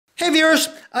Hey viewers,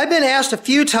 I've been asked a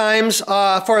few times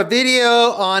for a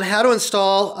video on how to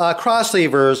install cross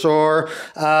levers or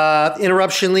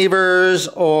interruption levers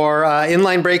or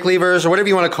inline brake levers or whatever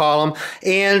you want to call them.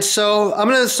 And so I'm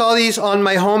going to install these on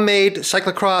my homemade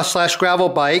cyclocross / gravel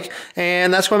bike,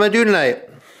 and that's what I'm going to do tonight.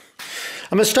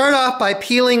 I'm going to start off by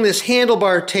peeling this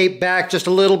handlebar tape back just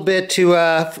a little bit to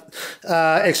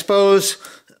expose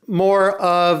more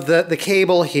of the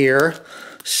cable here.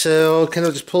 So kind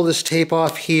of just pull this tape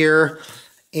off here,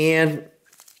 and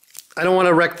I don't want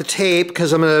to wreck the tape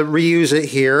because I'm going to reuse it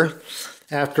here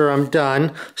after I'm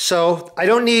done. So I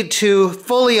don't need to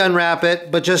fully unwrap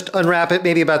it, but just unwrap it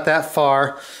maybe about that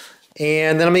far.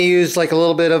 And then I'm going to use like a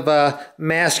little bit of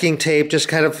masking tape, just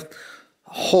kind of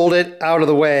hold it out of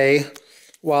the way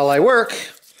while I work.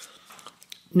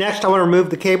 Next, I want to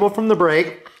remove the cable from the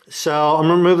brake. So I'm going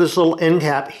to remove this little end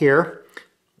cap here.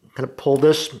 Kind of pull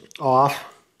this off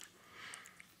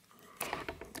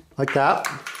like that,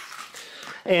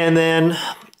 and then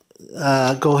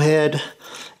go ahead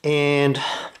and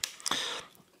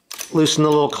loosen the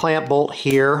little clamp bolt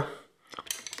here,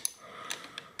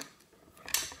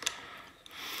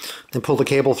 and pull the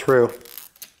cable through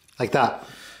like that.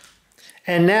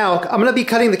 And now I'm going to be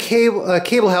cutting the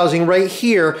cable housing right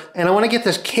here, and I want to get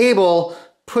this cable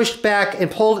pushed back and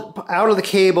pulled out of the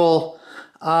cable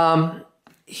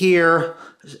here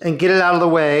and get it out of the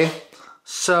way.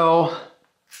 So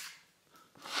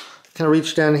kind of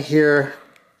reach down here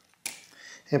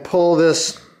and pull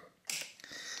this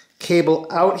cable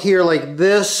out here like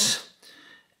this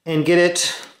and get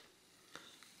it.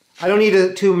 I don't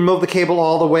need to remove the cable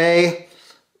all the way,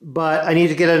 but I need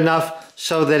to get it enough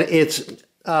so that it's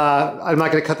I'm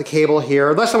not going to cut the cable here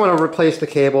unless I want to replace the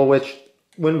cable, which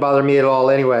wouldn't bother me at all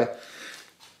anyway.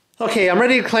 Okay, I'm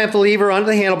ready to clamp the lever onto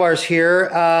the handlebars here.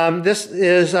 This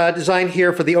is designed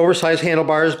here for the oversized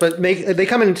handlebars, but they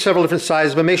come in several different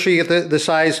sizes, but make sure you get the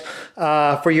size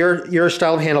for your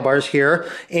style of handlebars here.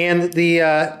 And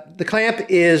the clamp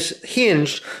is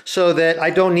hinged so that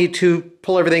I don't need to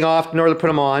pull everything off in order to put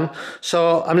them on.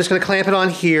 So I'm just going to clamp it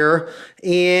on here,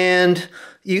 and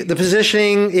the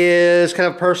positioning is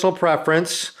kind of personal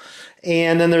preference.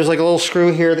 And then there's like a little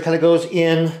screw here that kind of goes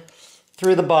in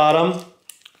through the bottom.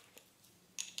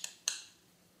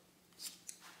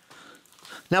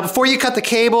 Now before you cut the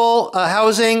cable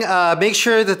housing, make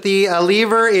sure that the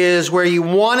lever is where you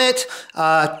want it.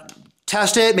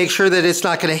 Test it, make sure that it's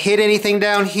not going to hit anything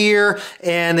down here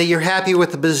and that you're happy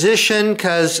with the position,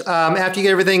 because after you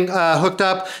get everything hooked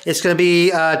up, it's going to be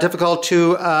difficult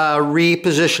to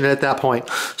reposition it at that point.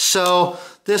 So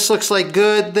this looks like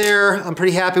good there. I'm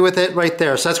pretty happy with it right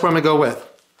there. So that's what I'm going to go with.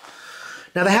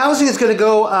 Now the housing is going to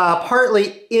go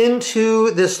partly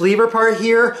into this lever part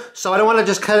here, so I don't want to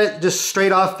just cut it just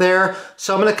straight off there.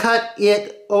 So I'm going to cut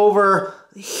it over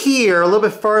here a little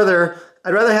bit further.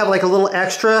 I'd rather have like a little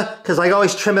extra because I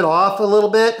always trim it off a little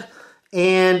bit.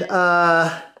 And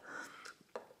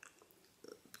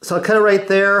so I'll cut it right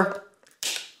there,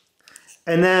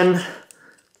 and then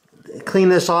clean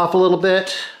this off a little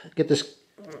bit. Get this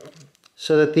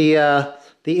so that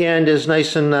the end is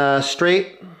nice and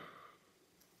straight.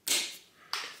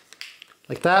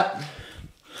 Like that.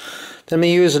 Then I'm going to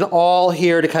use an awl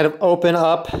here to kind of open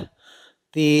up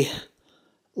the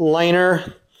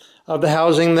liner of the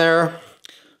housing there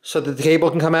so that the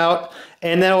cable can come out.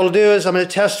 And then what I'll do is I'm going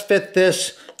to test fit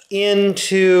this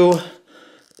into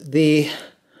the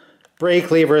brake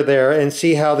lever there and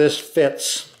see how this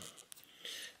fits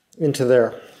into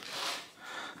there.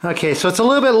 Okay, so it's a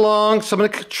little bit long, so I'm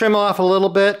going to trim off a little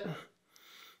bit.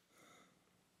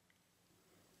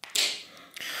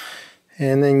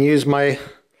 And then use my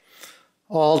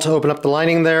awl to open up the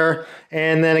lining there.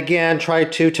 And then again, try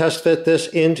to test fit this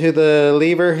into the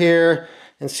lever here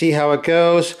and see how it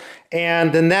goes.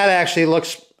 And then that actually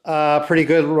looks pretty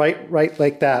good right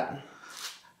like that.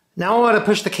 Now I want to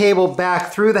push the cable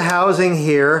back through the housing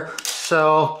here.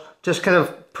 So just kind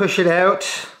of push it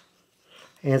out.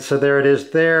 And so there it is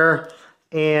there.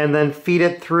 And then feed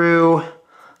it through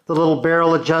the little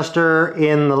barrel adjuster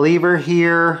in the lever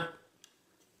here.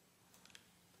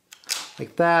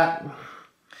 Like that,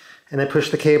 and then push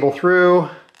the cable through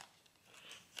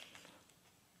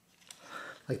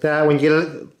like that. When you get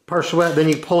it partial wet, then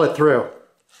you pull it through.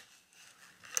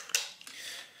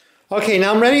 Okay,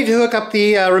 now I'm ready to hook up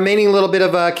the remaining little bit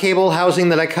of cable housing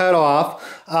that I cut off.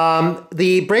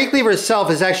 The brake lever itself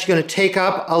is actually going to take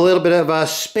up a little bit of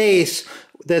space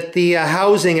that the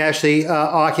housing actually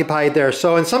occupied there.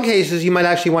 So in some cases you might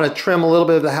actually want to trim a little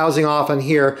bit of the housing off on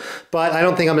here, but I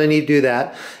don't think I'm going to need to do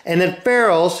that. And then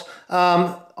ferrules,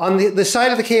 on the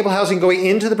side of the cable housing going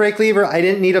into the brake lever, I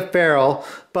didn't need a ferrule,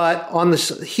 but on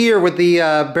this here where the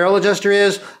barrel adjuster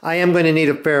is, I am going to need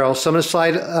a ferrule. So I'm going to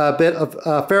slide a bit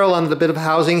of ferrule on the bit of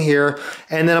housing here,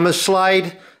 and then I'm going to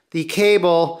slide the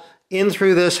cable in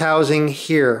through this housing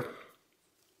here.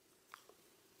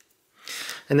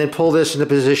 And then pull this into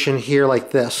position here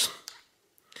like this.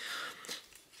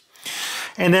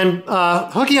 And then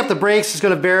hooking up the brakes is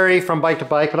going to vary from bike to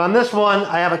bike, but on this one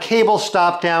I have a cable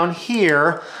stop down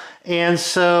here, and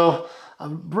so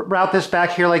route this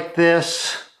back here like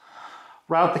this,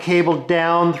 route the cable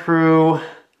down through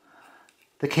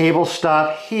the cable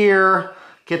stop here,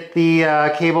 get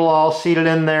the cable all seated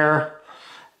in there,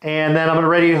 and then I'm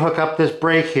ready to hook up this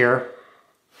brake here.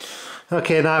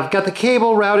 Okay, now I've got the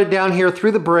cable routed down here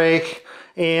through the brake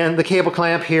and the cable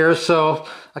clamp here, so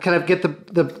I kind of get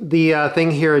the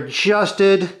thing here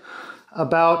adjusted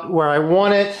about where I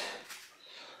want it,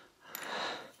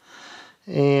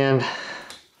 and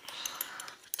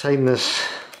tighten this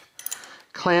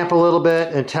clamp a little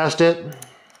bit and test it.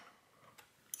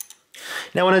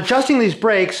 Now when adjusting these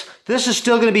brakes, this is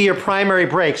still going to be your primary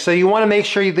brake, so you want to make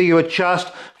sure that you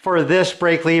adjust for this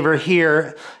brake lever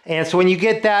here. And so when you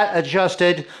get that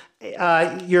adjusted,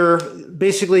 you're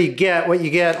basically get what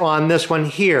you get on this one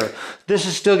here. This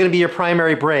is still going to be your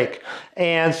primary brake.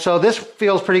 And so this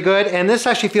feels pretty good, and this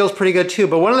actually feels pretty good too.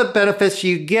 But one of the benefits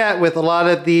you get with a lot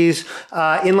of these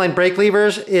inline brake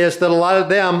levers is that a lot of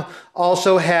them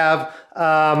also have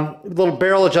little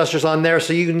barrel adjusters on there,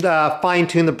 so you can fine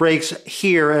tune the brakes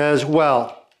here as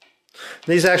well.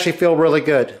 These actually feel really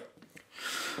good.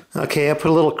 Okay, I put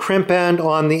a little crimp end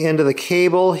on the end of the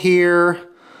cable here,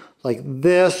 like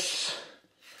this.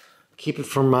 Keep it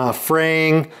from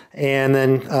fraying, and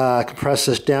then compress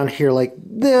this down here like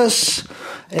this.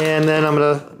 And then I'm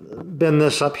going to bend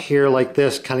this up here like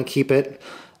this, kind of keep it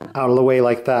out of the way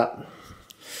like that.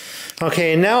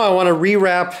 Okay, now I want to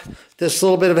rewrap this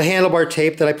little bit of a handlebar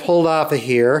tape that I pulled off of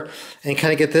here and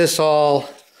kind of get this all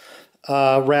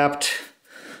wrapped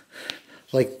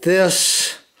like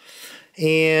this.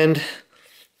 And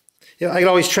you know, I can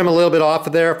always trim a little bit off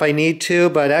of there if I need to,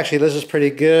 but actually this is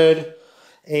pretty good.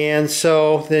 And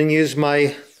so then use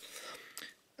my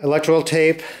electrical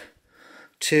tape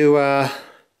to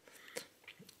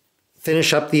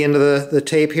finish up the end of the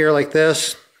tape here like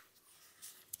this.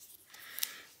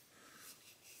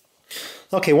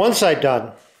 Okay, one side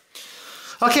done.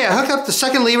 Okay, I hooked up the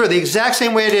second lever the exact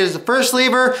same way I did as the first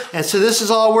lever, and so this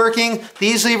is all working.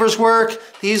 These levers work,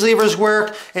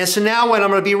 and so now when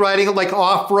I'm going to be riding like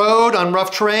off-road on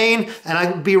rough terrain, and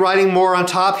I'll be riding more on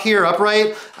top here,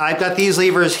 upright, I've got these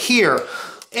levers here.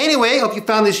 Anyway, hope you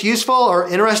found this useful or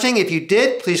interesting. If you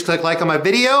did, please click like on my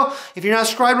video. If you're not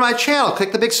subscribed to my channel,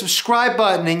 click the big subscribe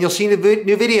button and you'll see new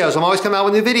videos. I'm always coming out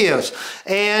with new videos.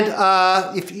 And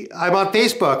I'm on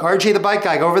Facebook, RJ the Bike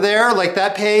Guy. Go over there, like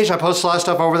that page. I post a lot of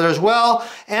stuff over there as well.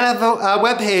 And I have a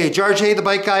webpage,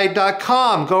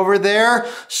 rjthebikeguy.com. Go over there,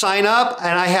 sign up,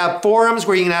 and I have forums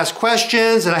where you can ask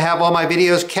questions, and I have all my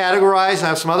videos categorized, and I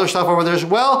have some other stuff over there as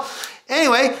well.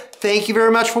 Anyway, thank you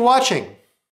very much for watching.